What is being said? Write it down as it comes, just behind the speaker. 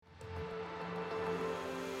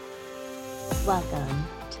Welcome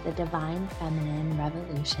to the Divine Feminine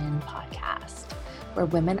Revolution podcast, where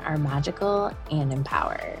women are magical and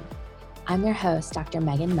empowered. I'm your host, Dr.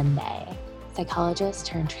 Megan Monday, psychologist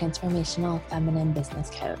turned transformational feminine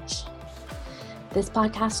business coach. This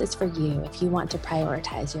podcast is for you if you want to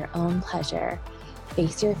prioritize your own pleasure,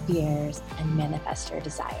 face your fears, and manifest your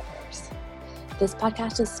desires. This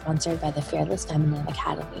podcast is sponsored by the Fearless Feminine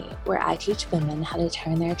Academy, where I teach women how to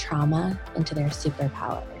turn their trauma into their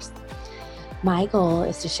superpowers. My goal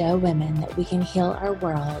is to show women that we can heal our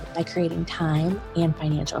world by creating time and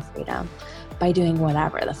financial freedom by doing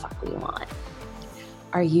whatever the fuck we want.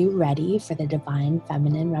 Are you ready for the Divine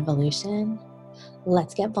Feminine Revolution?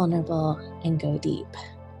 Let's get vulnerable and go deep.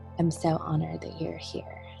 I'm so honored that you're here.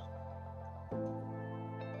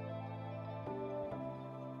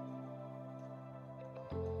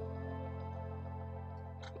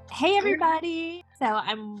 Hey everybody! So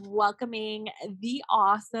I'm welcoming the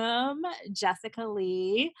awesome Jessica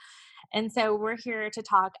Lee. And so we're here to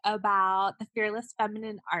talk about the Fearless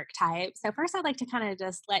Feminine archetype. So first I'd like to kind of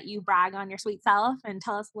just let you brag on your sweet self and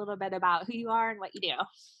tell us a little bit about who you are and what you do.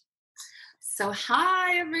 So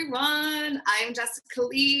hi everyone, I'm Jessica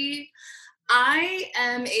Lee. I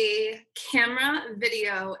am a camera,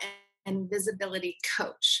 video, and visibility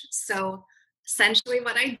coach. So essentially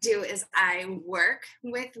what I do is I work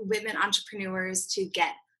with women entrepreneurs to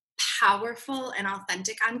get powerful and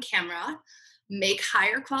authentic on camera, make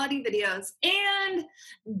higher quality videos, and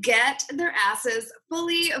get their asses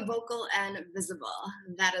fully vocal and visible.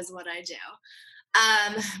 That is what I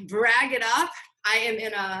do. Brag it up. I am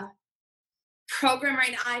in a program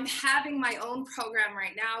right now. I'm having my own program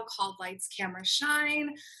right now called Lights, Camera,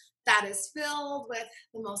 Shine that is filled with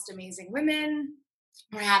the most amazing women.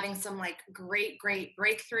 We're having some great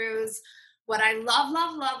breakthroughs. What I love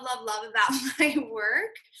about my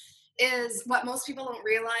work is what most people don't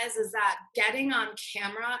realize is that getting on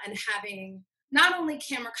camera and having not only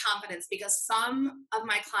camera confidence, because some of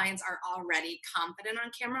my clients are already confident on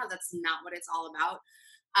camera. That's not what it's all about.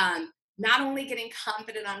 Not only getting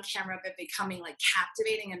confident on camera, but becoming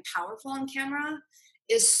captivating and powerful on camera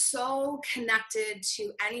is so connected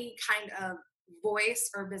to any kind of voice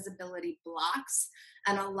or visibility blocks.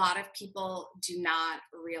 And a lot of people do not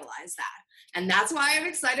realize that. And that's why I'm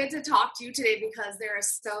excited to talk to you today, because there are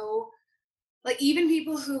so, even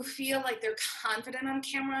people who feel like they're confident on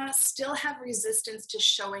camera still have resistance to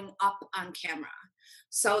showing up on camera.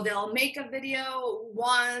 So they'll make a video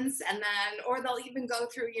once and then, or they'll even go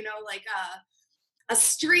through, a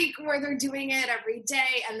streak where they're doing it every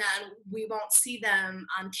day, and then we won't see them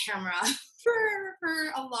on camera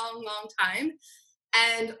for a long time.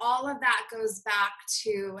 And all of that goes back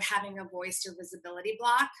to having a voice or visibility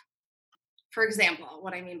block. For example,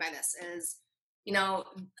 what I mean by this is,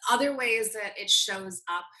 other ways that it shows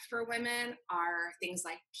up for women are things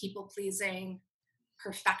like people pleasing,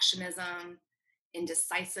 perfectionism,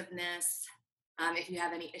 indecisiveness. If you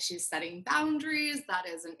have any issues setting boundaries, that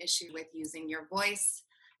is an issue with using your voice,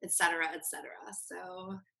 et cetera, et cetera.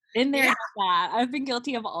 So In there, that I've been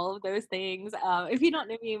guilty of all of those things. If you don't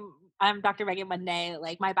know me, I'm Dr. Megan Monday.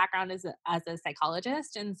 My background is as a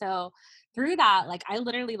psychologist, and so through that, I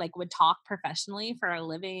literally would talk professionally for a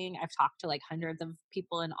living. I've talked to hundreds of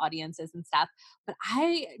people in audiences and stuff, but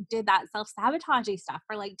I did that self-sabotaging stuff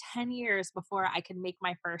for 10 years before I could make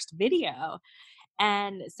my first video.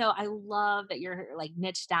 And so I love that you're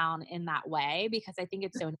niche down in that way, because I think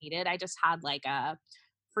it's so needed. I just had a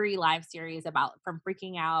free live series about from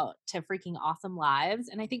freaking out to freaking awesome lives.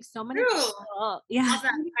 And I think so many people, love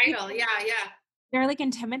that title. Yeah. they're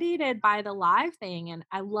intimidated by the live thing. And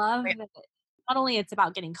I love that not only it's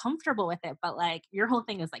about getting comfortable with it, but your whole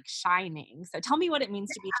thing is shining. So tell me what it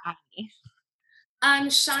means to be shiny.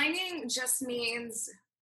 Shining just means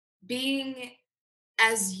being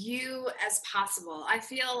as you as possible. I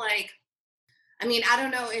feel I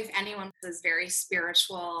don't know if anyone is very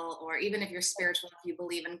spiritual, or even if you're spiritual, if you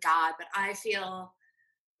believe in God, but I feel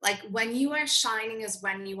when you are shining is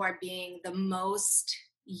when you are being the most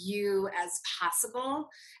you as possible,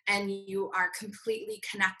 and you are completely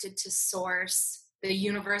connected to source, the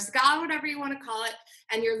universe, God, whatever you want to call it,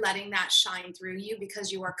 and you're letting that shine through you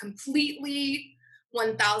because you are completely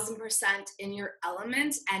 1000% in your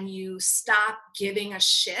element, and you stop giving a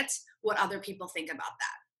shit what other people think about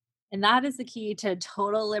that. And that is the key to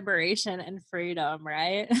total liberation and freedom,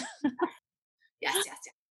 right? Yes.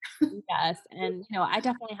 Yes. And, I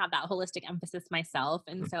definitely have that holistic emphasis myself.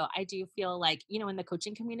 And so I do feel in the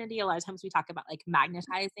coaching community, a lot of times we talk about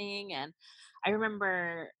magnetizing. And I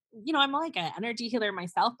remember, I'm an energy healer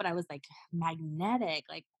myself, but I was magnetic.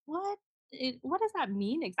 What does that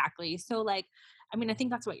mean exactly? So I mean, I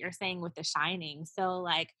think that's what you're saying with the shining. So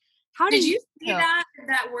like, how do Did you you see feel?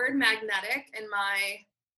 that word magnetic in my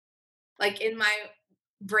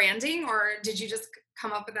branding, or did you just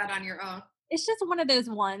come up with that on your own? It's just one of those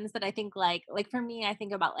ones that I think like for me, I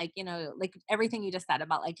think about like, like everything you just said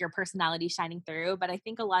about like your personality shining through. But I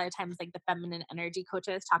think a lot of times like the feminine energy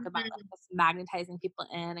coaches talk about like Mhm. just magnetizing people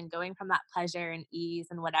in and going from that pleasure and ease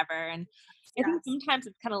and whatever. And I think Yes. sometimes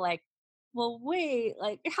it's kind of like, well, wait,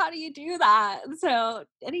 like how do you do that? So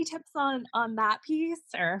any tips on that piece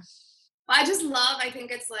or I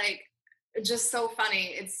think it's like just so funny.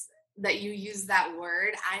 It's that you use that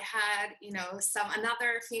word. I had,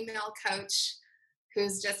 another female coach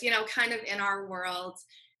who's just, kind of in our world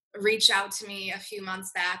reach out to me a few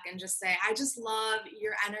months back and just say, I just love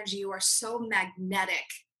your energy. You are so magnetic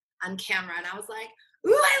on camera. And I was like,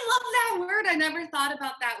 ooh, I love that word. I never thought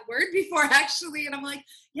about that word before, actually. And I'm like,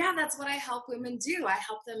 yeah, that's what I help women do. I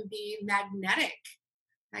help them be magnetic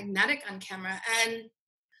on camera. And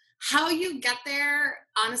how you get there,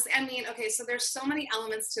 honestly, I mean, okay, so there's so many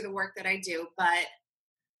elements to the work that I do, but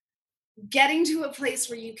getting to a place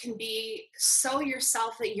where you can be so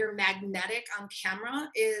yourself that you're magnetic on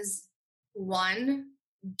camera is one,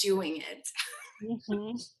 doing it.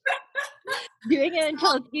 Mhm. Doing it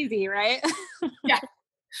until it's easy, right? Yeah.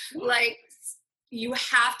 Like, you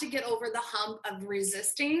have to get over the hump of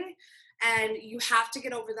resisting, and you have to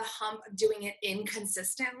get over the hump of doing it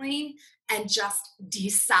inconsistently, and just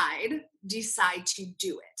decide to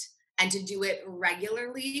do it, and to do it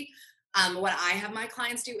regularly. What I have my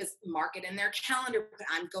clients do is mark it in their calendar.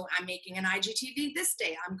 I'm making an IGTV this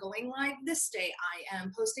day. I'm going live this day. I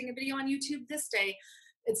am posting a video on YouTube this day,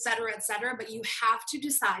 et cetera, et cetera. But you have to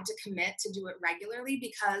decide to commit to do it regularly,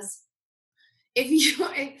 because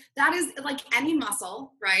that is like any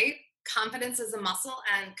muscle, right? Confidence is a muscle,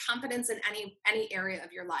 and confidence in any area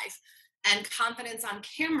of your life, and confidence on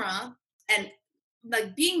camera, and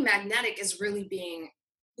like being magnetic is really being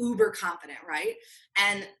uber confident, right?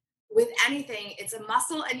 And with anything, it's a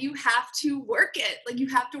muscle, and you have to work it. Like, you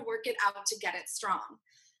have to work it out to get it strong.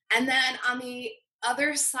 And then on the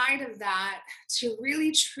other side of that, to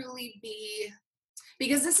really truly be,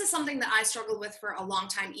 because this is something that I struggled with for a long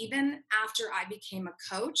time, even after I became a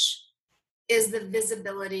coach, is the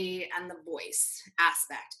visibility and the voice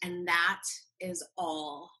aspect. And that is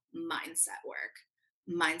all mindset work.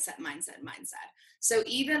 Mindset. So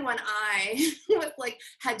even when I was like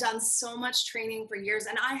had done so much training for years,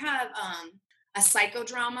 and I have a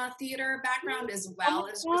psychodrama theater background as Oh my well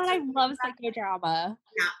as god, I research. love psychodrama.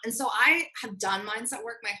 Yeah. And so I have done mindset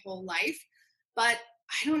work my whole life, but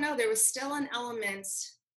I don't know, there was still an element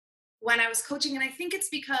when I was coaching. And I think it's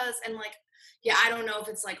because, and like, yeah, I don't know if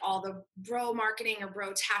it's like all the bro marketing or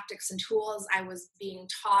bro tactics and tools I was being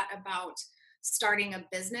taught about starting a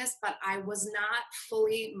business, but I was not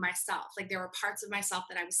fully myself. Like, there were parts of myself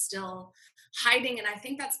that I was still hiding. And I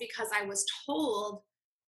think that's because I was told,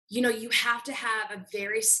 you have to have a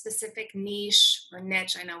very specific niche or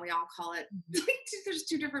niche. I know we all call it, Mhm. there's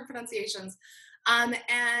two different pronunciations.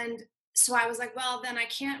 And so I was like, well, then I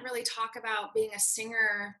can't really talk about being a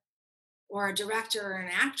singer or a director or an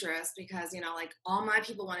actress, because like, all my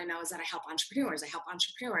people want to know is that I help entrepreneurs,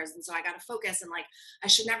 and so I got to focus, and like, I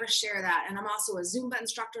should never share that. And I'm also a Zumba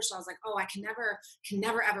instructor, so I was like, oh, I can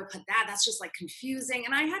never ever put that. That's just like confusing.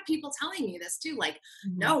 And I had people telling me this too, like,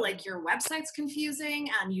 Mhm. no, like, your website's confusing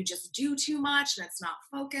and you just do too much and it's not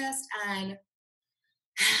focused. And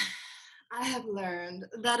I have learned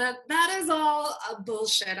that that is all a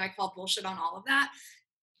bullshit. I call bullshit on all of that.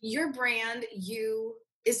 Your brand, you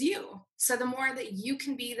is you. So the more that you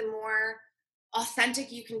can be, the more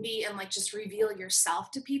authentic you can be, and like, just reveal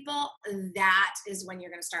yourself to people, that is when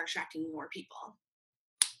you're going to start attracting more people.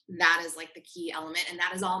 That is like the key element, and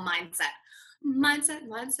that is all mindset. Mindset.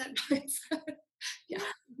 Yeah.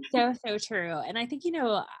 So, so true. And I think,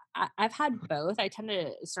 I've had both. I tend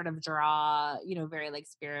to sort of draw, very like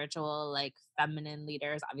spiritual, like feminine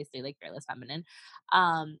leaders, obviously like fearless feminine.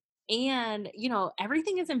 Um, and,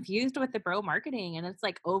 everything is infused with the bro marketing and it's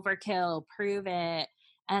like overkill, prove it.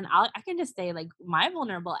 And I can just say, like, my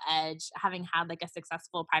vulnerable edge, having had like a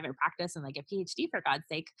successful private practice and like a PhD, for God's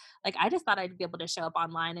sake, like, I just thought I'd be able to show up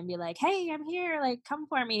online and be like, hey, I'm here, like, come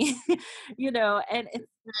for me, and it's,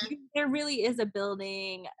 there really is a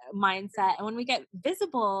building mindset. And when we get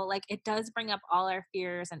visible, like, it does bring up all our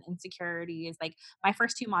fears and insecurities. Like, my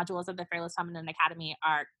first two modules of the Fearless Feminine Academy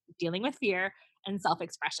are dealing with fear and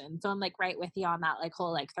self-expression. So I'm like right with you on that, like,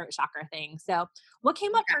 whole like throat chakra thing. So what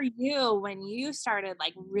came up for you when you started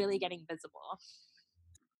like really getting visible?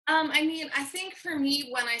 I mean, I think for me,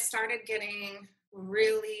 when I started getting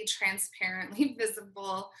really transparently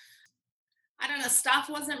visible, I don't know, stuff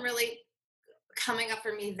wasn't really coming up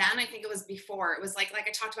for me then. I think it was before. It was like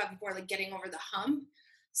I talked about before, like getting over the hump.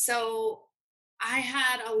 So I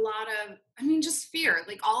had a lot of, I mean, just fear.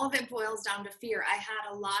 Like all of it boils down to fear. I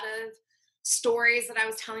had a lot of stories that I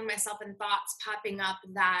was telling myself and thoughts popping up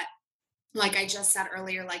that, like I just said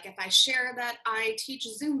earlier, like if I share that I teach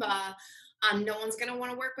Zumba, no one's going to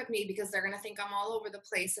want to work with me because they're going to think I'm all over the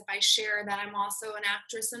place. If I share that I'm also an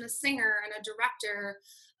actress and a singer and a director,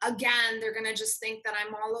 again, they're going to just think that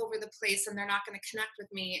I'm all over the place and they're not going to connect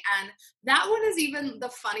with me. And that one is even the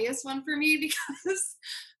funniest one for me because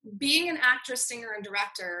being an actress, singer, and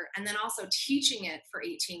director, and then also teaching it for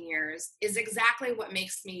 18 years is exactly what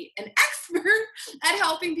makes me an expert at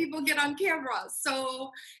helping people get on camera. So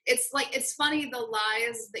it's like, it's funny the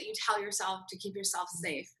lies that you tell yourself to keep yourself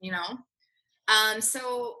safe, you know?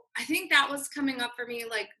 So I think that was coming up for me,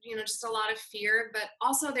 like, you know, just a lot of fear, but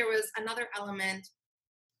also there was another element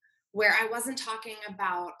where I wasn't talking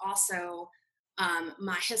about also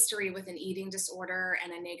my history with an eating disorder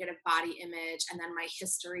and a negative body image, and then my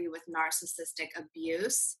history with narcissistic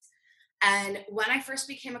abuse. And when I first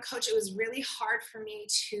became a coach, it was really hard for me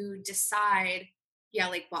to decide, yeah,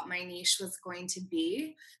 like what my niche was going to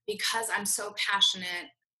be because I'm so passionate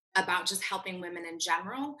about just helping women in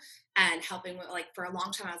general and helping with, like, for a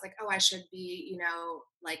long time I was like, oh, I should be, you know,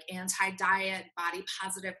 like anti-diet, body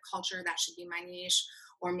positive culture, that should be my niche.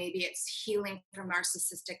 Or maybe it's healing from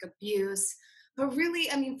narcissistic abuse. But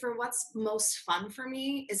really, I mean, for what's most fun for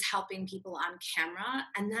me is helping people on camera.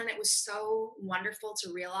 And then it was so wonderful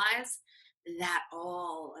to realize that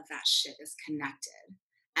all of that shit is connected.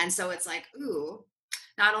 And so it's like, ooh,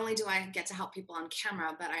 not only do I get to help people on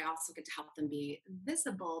camera, but I also get to help them be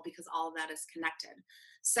visible because all of that is connected.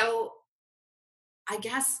 So I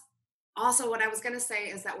guess also what I was going to say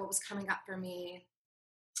is that what was coming up for me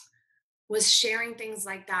was sharing things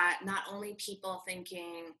like that, not only people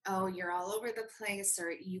thinking, oh, you're all over the place, or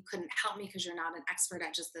you couldn't help me because you're not an expert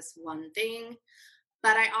at just this one thing.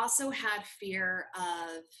 But I also had fear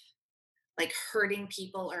of like hurting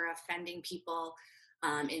people or offending people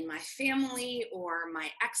in my family or my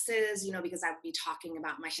exes, you know, because I would be talking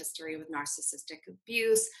about my history with narcissistic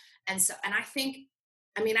abuse. And so, and I think,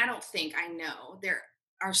 I mean, I don't think, I know there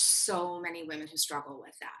are so many women who struggle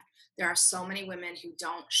with that. There are so many women who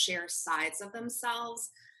don't share sides of themselves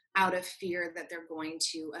out of fear that they're going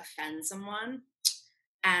to offend someone.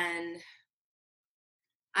 And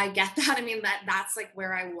I get that. I mean, that's like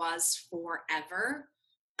where I was forever.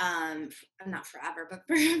 Not forever, but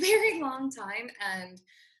for a very long time.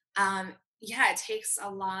 And yeah, it takes a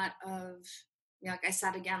lot of, you know, like I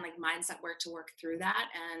said again, like mindset work to work through that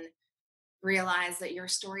and realize that your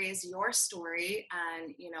story is your story,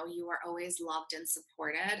 and you know, you are always loved and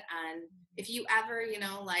supported. And if you ever, you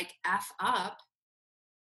know, like F up,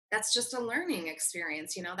 that's just a learning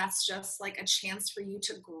experience, you know, that's just like a chance for you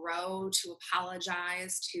to grow, to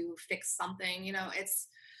apologize, to fix something, you know. It's,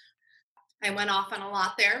 I went off on a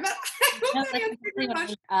lot there, but I hope No, that that's answered exactly your what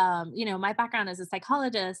question. you know, my background as a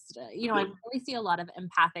psychologist, you know, I really see a lot of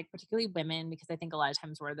empathic, particularly women, because I think a lot of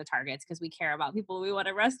times we're the targets because we care about people. We want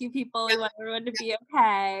to rescue people. We Yep. want everyone to be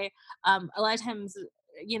okay. A lot of times,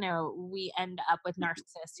 you know, we end up with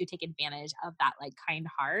narcissists who take advantage of that like kind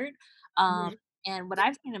heart. Um, Mhm. and what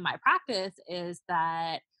I've seen in my practice is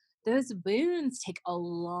that those wounds take a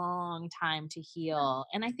long time to heal.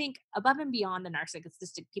 And I think above and beyond the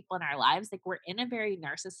narcissistic people in our lives, like we're in a very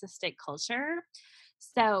narcissistic culture.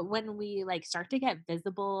 So when we like start to get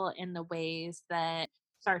visible in the ways that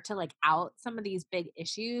start to like out some of these big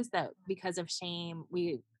issues that because of shame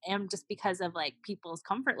we and just because of like people's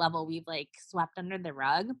comfort level we've like swept under the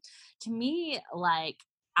rug. To me, like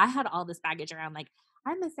I had all this baggage around like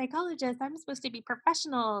I'm a psychologist. I'm supposed to be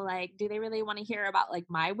professional. Like, do they really want to hear about like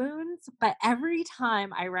my wounds? But every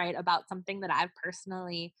time I write about something that I've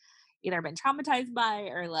personally either been traumatized by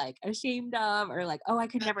or like ashamed of, or like, oh, I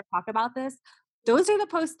could never talk about this, those are the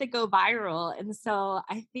posts that go viral. And so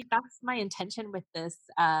I think that's my intention with this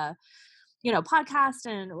you know, podcast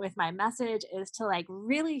and with my message is to like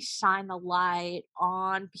really shine the light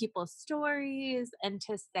on people's stories and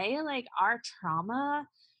to say like our trauma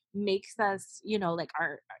makes us, you know, like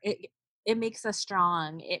it makes us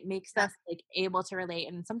strong. It makes Yeah. us like able to relate.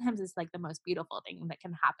 And sometimes it's like the most beautiful thing that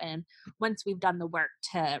can happen once we've done the work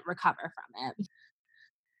to recover from it.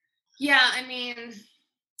 Yeah, I mean,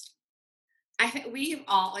 I think we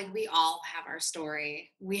all have our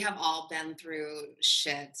story. We have all been through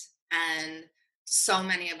shit, and so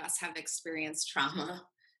many of us have experienced trauma.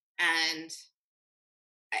 And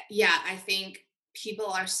yeah, I think people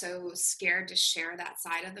are so scared to share that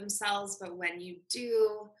side of themselves, but when you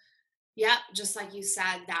do, Yeah, just like you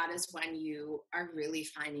said, that is when you are really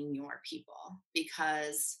finding your people,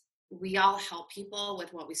 because we all help people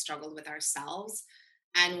with what we struggled with ourselves.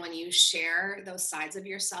 And when you share those sides of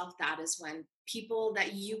yourself, that is when people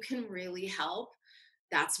that you can really help,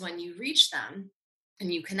 that's when you reach them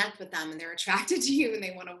and you connect with them and they're attracted to you and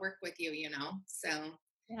they want to work with you, you know? So,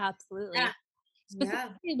 Yeah, yeah, absolutely.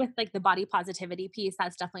 yeah. Specifically with, like, the body positivity piece,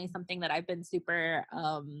 that's definitely something that I've been super,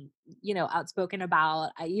 outspoken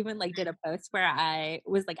about. I even, like, did a post where I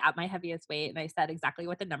was, like, at my heaviest weight, and I said exactly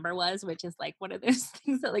what the number was, which is, like, one of those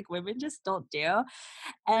things that, like, women just don't do,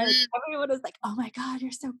 and Mm, everyone was like, "Oh my god,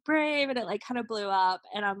 you're so brave," and it, like, kinda blew up,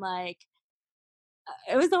 and I'm like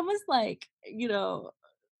it was almost like,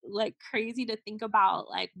 like, crazy to think about,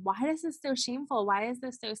 like, why is this so shameful? Why is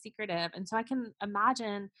this so secretive? And so I can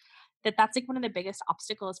imagine that that's, like, one of the biggest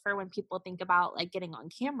obstacles for when people think about, like, getting on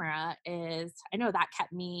camera is I know that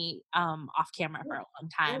kept me, off camera for yeah. a long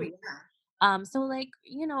Oh, time. yeah. So, like,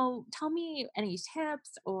 tell me any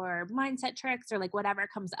tips or mindset tricks or, like, whatever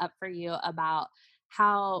comes up for you about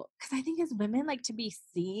how because I think as women, like, to be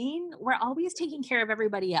seen, we're always taking care of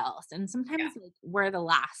everybody else, and Yeah. sometimes, like, we're the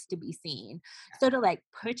last to be seen. So to, like,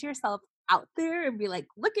 put yourself out there and be like,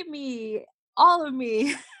 "Look at me, all of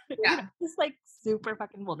me," Yeah. just, like, super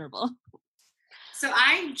fucking vulnerable. So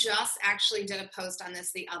I just actually did a post on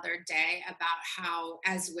this the other day about how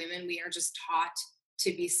as women we are just taught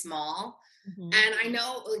to be small. Mhm, And I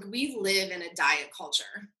know like we live in a diet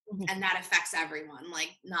culture mhm. and that affects everyone,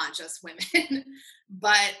 like not just women.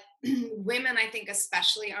 But women I think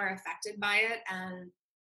especially are affected by it, and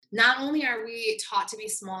not only are we taught to be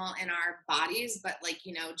small in our bodies, but like,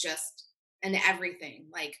 just in everything.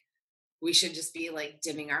 Like we should just be like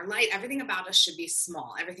dimming our light. Everything about us should be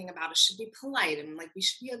small. Everything about us should be polite and like we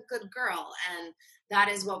should be a good girl. And that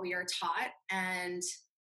is what we are taught. And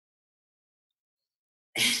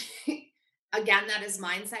again, that is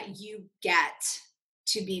mindset. You get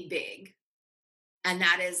to be big. And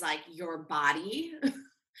that is like your body,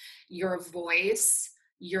 your voice,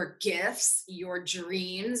 your gifts, your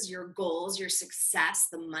dreams, your goals, your success,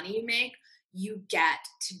 the money you make. You get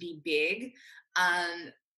to be big.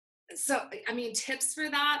 Um, so I mean tips for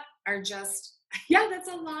that are just yeah, that's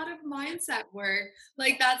a lot of mindset work.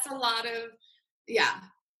 Like that's a lot of yeah.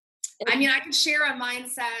 I It's mean I could share a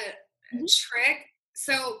mindset mhm. trick.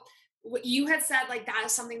 So what you had said, like that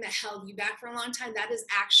is something that held you back for a long time. That is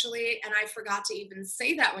actually, and I forgot to even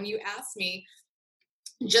say that when you asked me,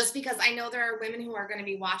 just because I know there are women who are going to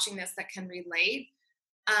be watching this that can relate.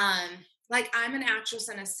 um like I'm an actress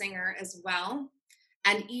and a singer as well,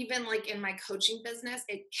 and even like in my coaching business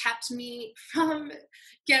it kept me from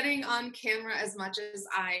getting on camera as much as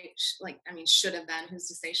I mean should have been, who's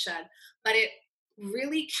to say should, but it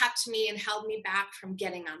really kept me and held me back from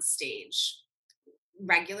getting on stage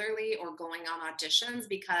regularly or going on auditions,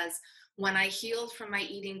 because when I healed from my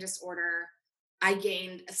eating disorder I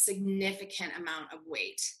gained a significant amount of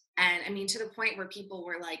weight. And I mean, to the point where people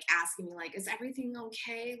were like asking me, like, is everything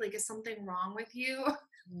okay? Like, is something wrong with you?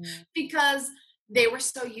 Mm, Because they were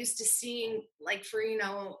so used to seeing like for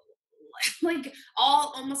like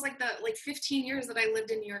all almost like the like 15 years that I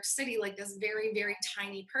lived in New York City, like this very very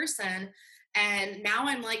tiny person, and now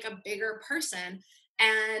I'm like a bigger person.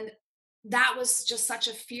 And that was just such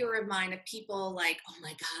a fear of mine, of people like, oh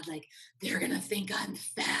my god, like they're gonna think I'm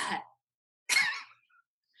fat.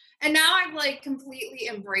 And now I've like completely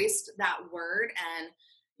embraced that word, and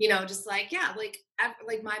just like yeah,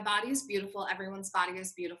 like my body is beautiful, everyone's body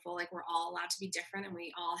is beautiful, like we're all allowed to be different and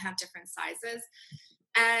we all have different sizes.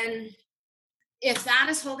 And if that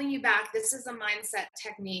is holding you back, this is a mindset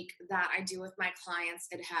technique that I do with my clients.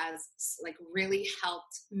 It has like really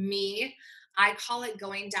helped me. I call it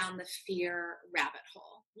going down the fear rabbit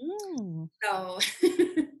hole. mm. So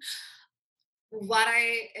what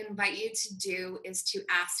I invite you to do is to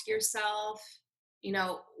ask yourself,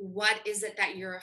 what is it that you're